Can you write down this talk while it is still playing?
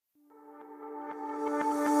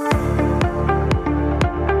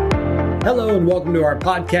Hello and welcome to our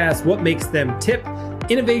podcast, What Makes Them Tip?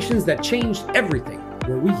 Innovations that changed everything,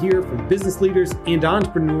 where we hear from business leaders and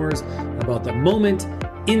entrepreneurs about the moment,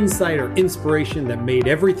 insight, or inspiration that made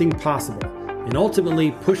everything possible and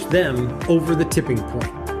ultimately pushed them over the tipping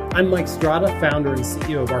point. I'm Mike Strada, founder and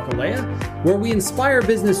CEO of Arcalea, where we inspire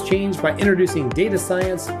business change by introducing data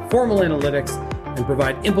science, formal analytics, and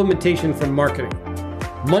provide implementation from marketing.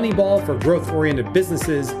 Moneyball for growth-oriented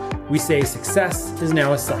businesses, we say success is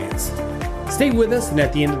now a science. Stay with us, and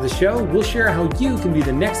at the end of the show, we'll share how you can be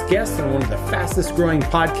the next guest on one of the fastest growing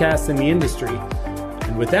podcasts in the industry.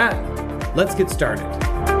 And with that, let's get started.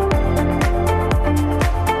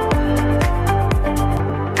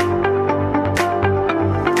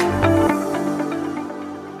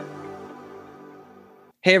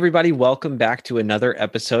 Hey everybody, welcome back to another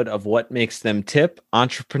episode of What Makes Them Tip,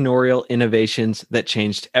 entrepreneurial innovations that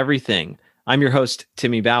changed everything. I'm your host,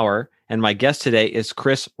 Timmy Bauer, and my guest today is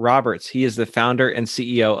Chris Roberts. He is the founder and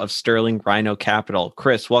CEO of Sterling Rhino Capital.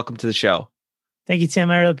 Chris, welcome to the show. Thank you,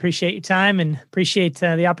 Tim. I really appreciate your time and appreciate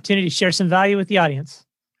the opportunity to share some value with the audience.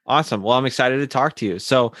 Awesome. Well, I'm excited to talk to you.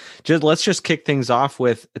 So let's just kick things off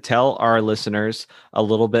with tell our listeners a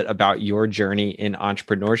little bit about your journey in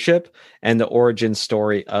entrepreneurship and the origin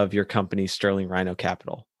story of your company, Sterling Rhino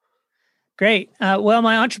Capital. Great. Well,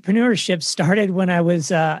 my entrepreneurship started when I was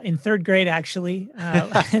in third grade, actually,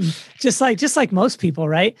 and just like most people,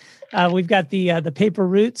 right? We've got the paper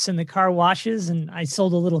routes and the car washes, and I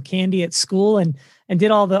sold a little candy at school and did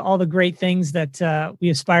all the great things that we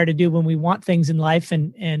aspire to do when we want things in life,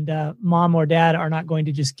 and mom or dad are not going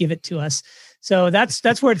to just give it to us. So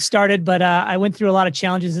that's where it started. But I went through a lot of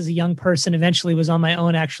challenges as a young person. Eventually, was on my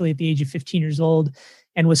own actually at the age of 15 years old,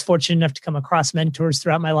 and was fortunate enough to come across mentors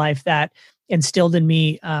throughout my life that instilled in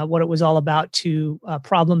me what it was all about to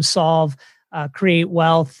problem solve, create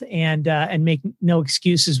wealth, and make no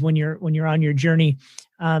excuses when you're on your journey.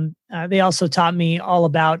 They also taught me all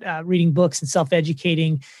about reading books and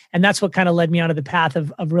self-educating, and that's what kind of led me onto the path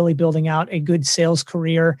of really building out a good sales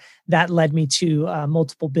career that led me to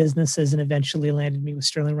multiple businesses and eventually landed me with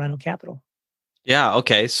Sterling Rhino Capital. Yeah.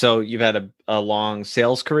 Okay. So you've had a long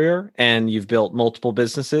sales career and you've built multiple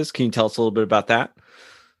businesses. Can you tell us a little bit about that?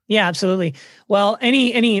 Yeah, absolutely. Well,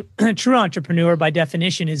 any true entrepreneur by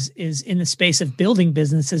definition is in the space of building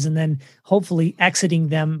businesses and then hopefully exiting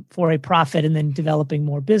them for a profit and then developing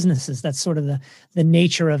more businesses. That's sort of the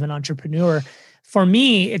nature of an entrepreneur. For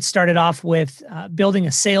me, it started off with building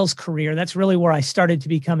a sales career. That's really where I started to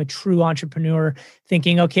become a true entrepreneur,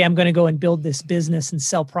 thinking, okay, I'm going to go and build this business and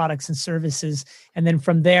sell products and services. And then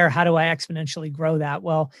from there, how do I exponentially grow that?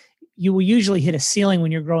 Well, you will usually hit a ceiling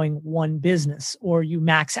when you're growing one business, or you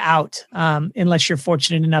max out unless you're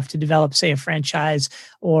fortunate enough to develop, say, a franchise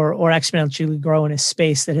or exponentially grow in a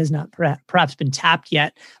space that has not perhaps been tapped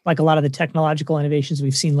yet, like a lot of the technological innovations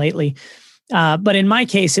we've seen lately. But in my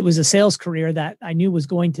case, it was a sales career that I knew was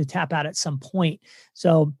going to tap out at some point.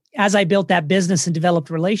 So as I built that business and developed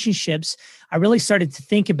relationships, I really started to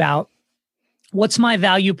think about what's my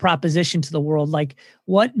value proposition to the world? Like,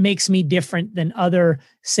 what makes me different than other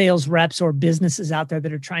sales reps or businesses out there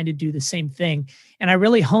that are trying to do the same thing? And I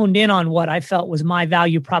really honed in on what I felt was my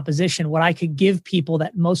value proposition, what I could give people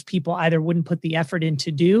that most people either wouldn't put the effort in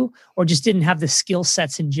to do or just didn't have the skill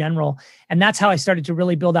sets in general. And that's how I started to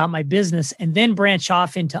really build out my business and then branch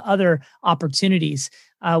off into other opportunities,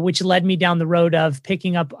 which led me down the road of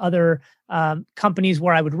picking up other companies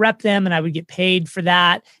where I would rep them and I would get paid for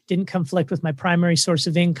that. Didn't conflict with my primary source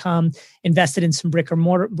of income. Invested in some brick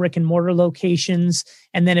and mortar locations,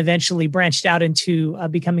 and then eventually branched out into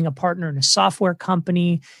becoming a partner in a software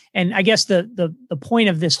company. And I guess the point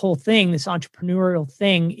of this whole thing, this entrepreneurial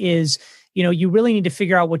thing, is you really need to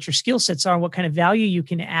figure out what your skill sets are and what kind of value you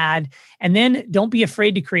can add. And then don't be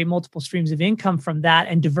afraid to create multiple streams of income from that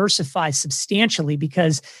and diversify substantially,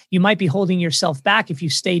 because you might be holding yourself back if you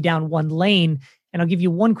stay down one lane. And I'll give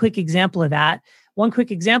you one quick example of that. One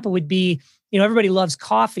quick example would be, everybody loves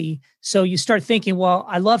coffee. So you start thinking, well,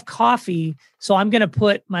 I love coffee, so I'm going to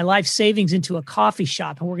put my life savings into a coffee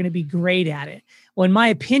shop and we're going to be great at it. Well, in my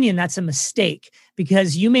opinion, that's a mistake,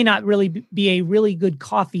 because you may not really be a really good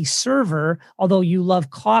coffee server, although you love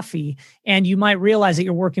coffee, and you might realize that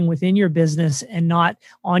you're working within your business and not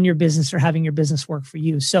on your business or having your business work for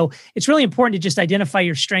you. So it's really important to just identify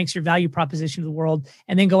your strengths, your value proposition to the world,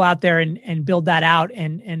 and then go out there and build that out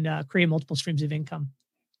and create multiple streams of income.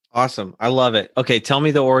 Awesome. I love it. Okay. Tell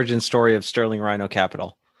me the origin story of Sterling Rhino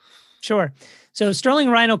Capital. Sure. So Sterling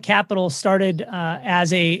Rhino Capital started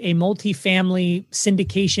as a multifamily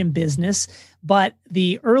syndication business, but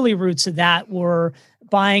the early roots of that were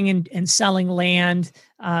buying and selling land.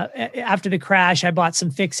 After the crash, I bought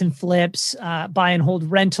some fix and flips, buy and hold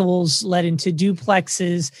rentals, led into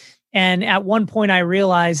duplexes. And at one point, I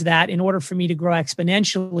realized that in order for me to grow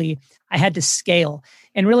exponentially, I had to scale.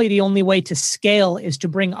 And really, the only way to scale is to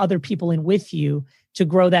bring other people in with you to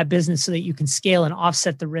grow that business so that you can scale and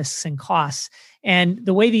offset the risks and costs. And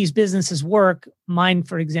the way these businesses work, mine,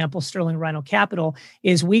 for example, Sterling Rhino Capital,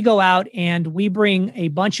 is we go out and we bring a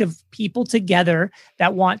bunch of people together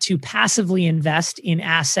that want to passively invest in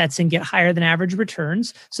assets and get higher than average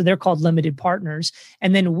returns. So they're called limited partners.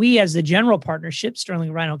 And then we, as the general partnership,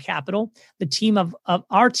 Sterling Rhino Capital, the team of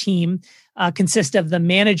our team consist of the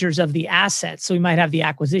managers of the assets. So we might have the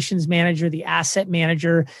acquisitions manager, the asset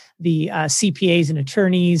manager, the CPAs and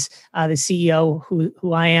attorneys, the CEO,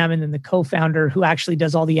 who I am, and then the co-founder who actually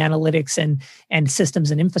does all the analytics and systems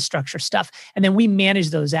and infrastructure stuff. And then we manage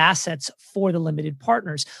those assets for the limited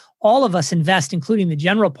partners. All of us invest, including the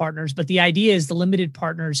general partners, but the idea is the limited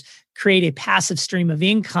partners create a passive stream of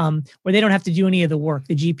income where they don't have to do any of the work.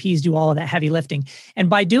 The GPs do all of that heavy lifting. And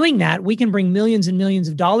by doing that, we can bring millions and millions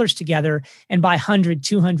of dollars together and buy 100,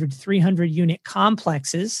 200, 300 unit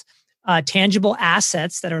complexes, tangible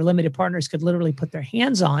assets that our limited partners could literally put their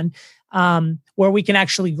hands on, where we can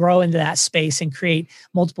actually grow into that space and create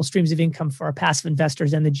multiple streams of income for our passive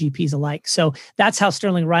investors and the GPs alike. So that's how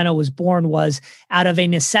Sterling Rhino was born, was out of a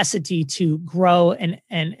necessity to grow and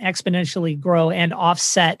exponentially grow and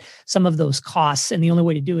offset some of those costs. And the only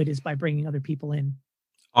way to do it is by bringing other people in.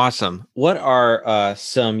 Awesome. What are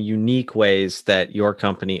some unique ways that your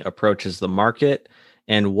company approaches the market?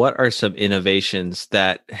 And what are some innovations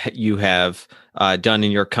that you have done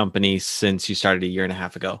in your company since you started a year and a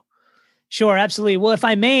half ago? Sure, absolutely. Well, if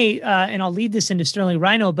I may, and I'll lead this into Sterling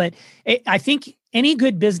Rhino, but I think any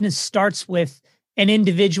good business starts with an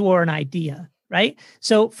individual or an idea, right?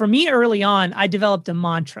 So for me early on, I developed a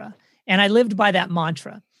mantra and I lived by that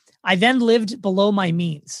mantra. I then lived below my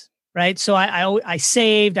means, right? So I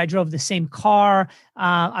saved, I drove the same car.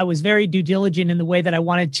 I was very due diligent in the way that I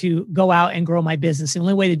wanted to go out and grow my business. The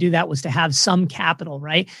only way to do that was to have some capital,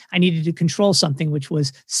 right? I needed to control something, which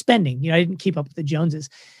was spending. I didn't keep up with the Joneses.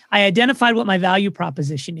 I identified what my value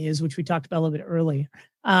proposition is, which we talked about a little bit earlier.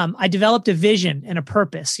 I developed a vision and a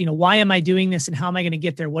purpose. Why am I doing this and how am I going to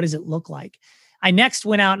get there? What does it look like? I next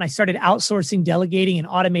went out and I started outsourcing, delegating, and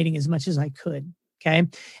automating as much as I could. Okay.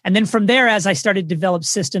 And then from there, as I started to develop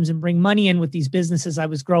systems and bring money in with these businesses I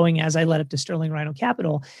was growing as I led up to Sterling Rhino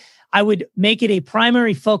Capital, I would make it a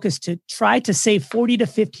primary focus to try to save 40 to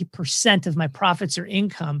 50% of my profits or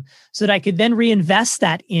income so that I could then reinvest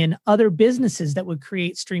that in other businesses that would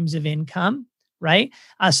create streams of income, right?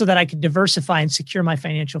 So that I could diversify and secure my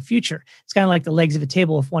financial future. It's kind of like the legs of a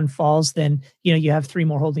table. If one falls, then you have three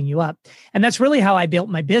more holding you up. And that's really how I built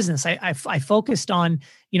my business. I focused on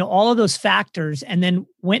all of those factors and then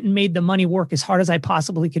went and made the money work as hard as I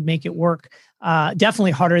possibly could make it work.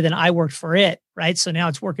 Definitely harder than I worked for it, right? So now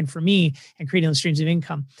it's working for me and creating those streams of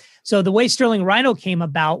income. So the way Sterling Rhino came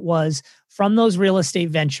about was from those real estate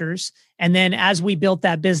ventures. And then as we built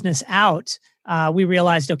that business out, we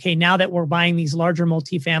realized, okay, now that we're buying these larger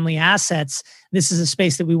multifamily assets, this is a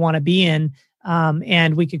space that we want to be in,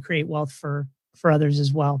 and we could create wealth for others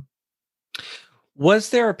as well.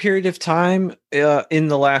 Was there a period of time in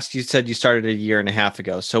the last, you said you started a year and a half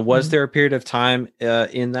ago. So was there a period of time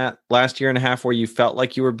in that last year and a half where you felt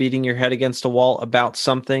like you were beating your head against a wall about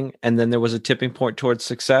something and then there was a tipping point towards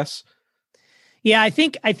success? Yeah, I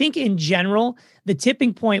think in general, the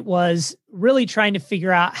tipping point was really trying to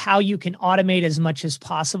figure out how you can automate as much as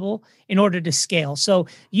possible in order to scale. So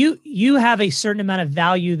you have a certain amount of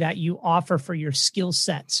value that you offer for your skill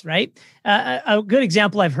sets, right? A good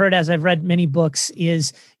example I've heard as I've read many books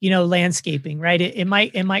is, landscaping, right? It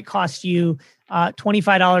might cost you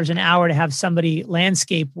 $25 an hour to have somebody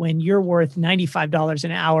landscape when you're worth $95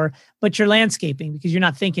 an hour, but you're landscaping because you're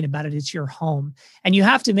not thinking about it. It's your home. And you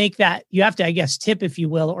have to make that, I guess, tip, if you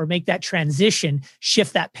will, or make that transition,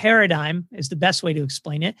 shift that paradigm is the best way to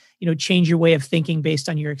explain it, change your way of thinking based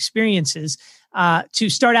on your experiences, to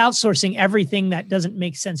start outsourcing everything that doesn't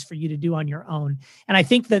make sense for you to do on your own. And I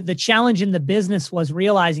think that the challenge in the business was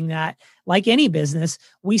realizing that, like any business,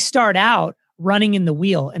 we start out running in the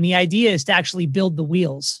wheel. And the idea is to actually build the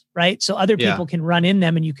wheels, right? So other people can run in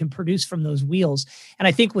them and you can produce from those wheels. And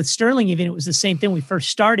I think with Sterling, even it was the same thing. We first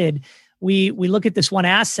started, we look at this one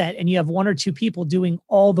asset and you have one or two people doing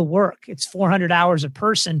all the work. It's 400 hours a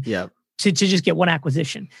person to just get one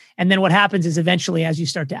acquisition. And then what happens is eventually as you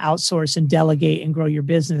start to outsource and delegate and grow your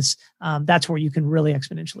business, that's where you can really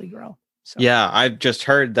exponentially grow. So. Yeah, I've just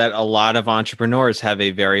heard that a lot of entrepreneurs have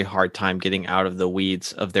a very hard time getting out of the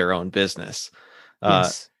weeds of their own business.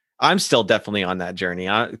 Yes. I'm still definitely on that journey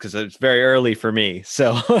because it's very early for me.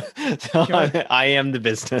 So, Sure. I am the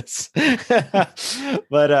business.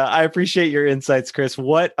 But I appreciate your insights, Chris.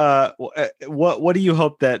 What do you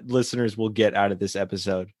hope that listeners will get out of this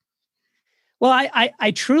episode? Well,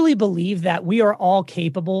 I truly believe that we are all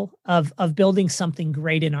capable of building something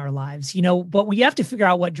great in our lives, but we have to figure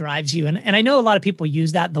out what drives you. And I know a lot of people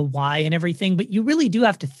use that, the why and everything, but you really do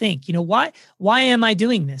have to think, why am I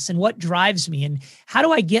doing this? And what drives me? And how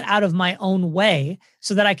do I get out of my own way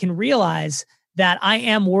so that I can realize that I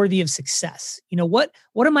am worthy of success? What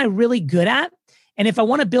am I really good at? And if I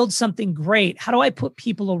want to build something great, how do I put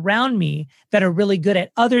people around me that are really good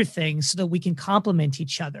at other things so that we can complement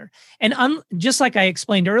each other? And just like I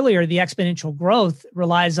explained earlier, the exponential growth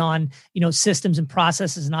relies on, systems and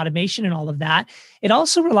processes and automation and all of that. It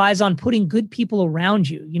also relies on putting good people around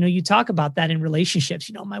you. You talk about that in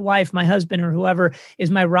relationships, my wife, my husband, or whoever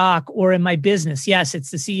is my rock, or in my business. Yes,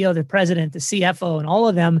 it's the CEO, the president, the CFO, and all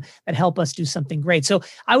of them that help us do something great. So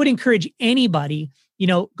I would encourage anybody,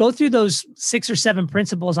 go through those 6 or 7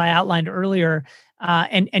 principles I outlined earlier,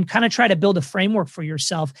 and kind of try to build a framework for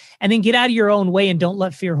yourself, and then get out of your own way and don't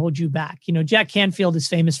let fear hold you back. Jack Canfield is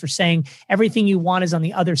famous for saying everything you want is on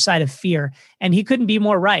the other side of fear. And he couldn't be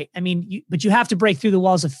more right. But you have to break through the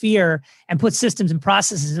walls of fear and put systems and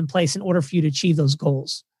processes in place in order for you to achieve those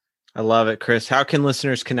goals. I love it, Chris. How can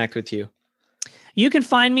listeners connect with you? You can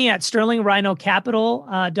find me at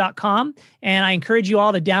sterlingrhinocapital.com. And I encourage you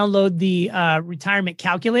all to download the retirement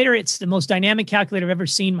calculator. It's the most dynamic calculator I've ever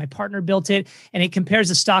seen. My partner built it, and it compares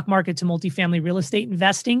the stock market to multifamily real estate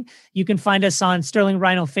investing. You can find us on Sterling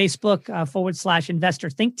Rhino Facebook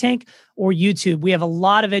 /investor think tank, or YouTube. We have a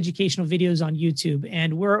lot of educational videos on YouTube,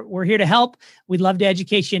 and we're here to help. We'd love to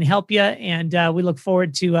educate you and help you. And we look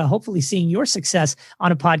forward to hopefully seeing your success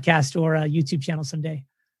on a podcast or a YouTube channel someday.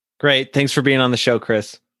 Great. Thanks for being on the show,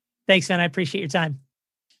 Chris. Thanks, man. I appreciate your time.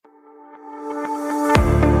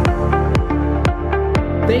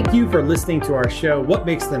 Thank you for listening to our show, What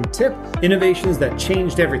Makes Them Tip? Innovations that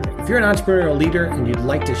changed everything. If you're an entrepreneurial leader and you'd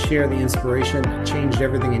like to share the inspiration that changed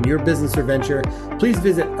everything in your business or venture, please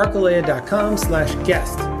visit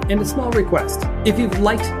archelaia.com/guest. And a small request, if you've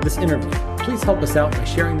liked this interview, please help us out by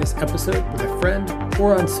sharing this episode with a friend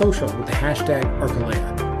or on social with the hashtag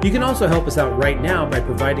Archelaia. You can also help us out right now by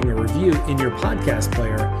providing a review in your podcast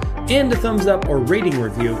player, and a thumbs up or rating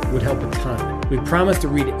review would help a ton. We promise to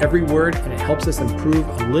read every word, and it helps us improve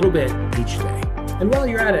a little bit each day. And while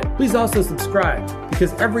you're at it, please also subscribe,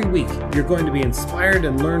 because every week you're going to be inspired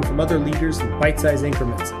and learn from other leaders in bite-sized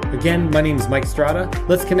increments. Again, my name is Mike Strada.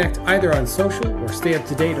 Let's connect either on social or stay up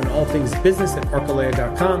to date on all things business at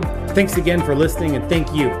archelaia.com. Thanks again for listening, and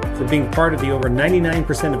thank you for being part of the over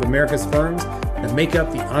 99% of America's firms that make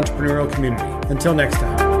up the entrepreneurial community. Until next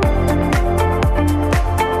time.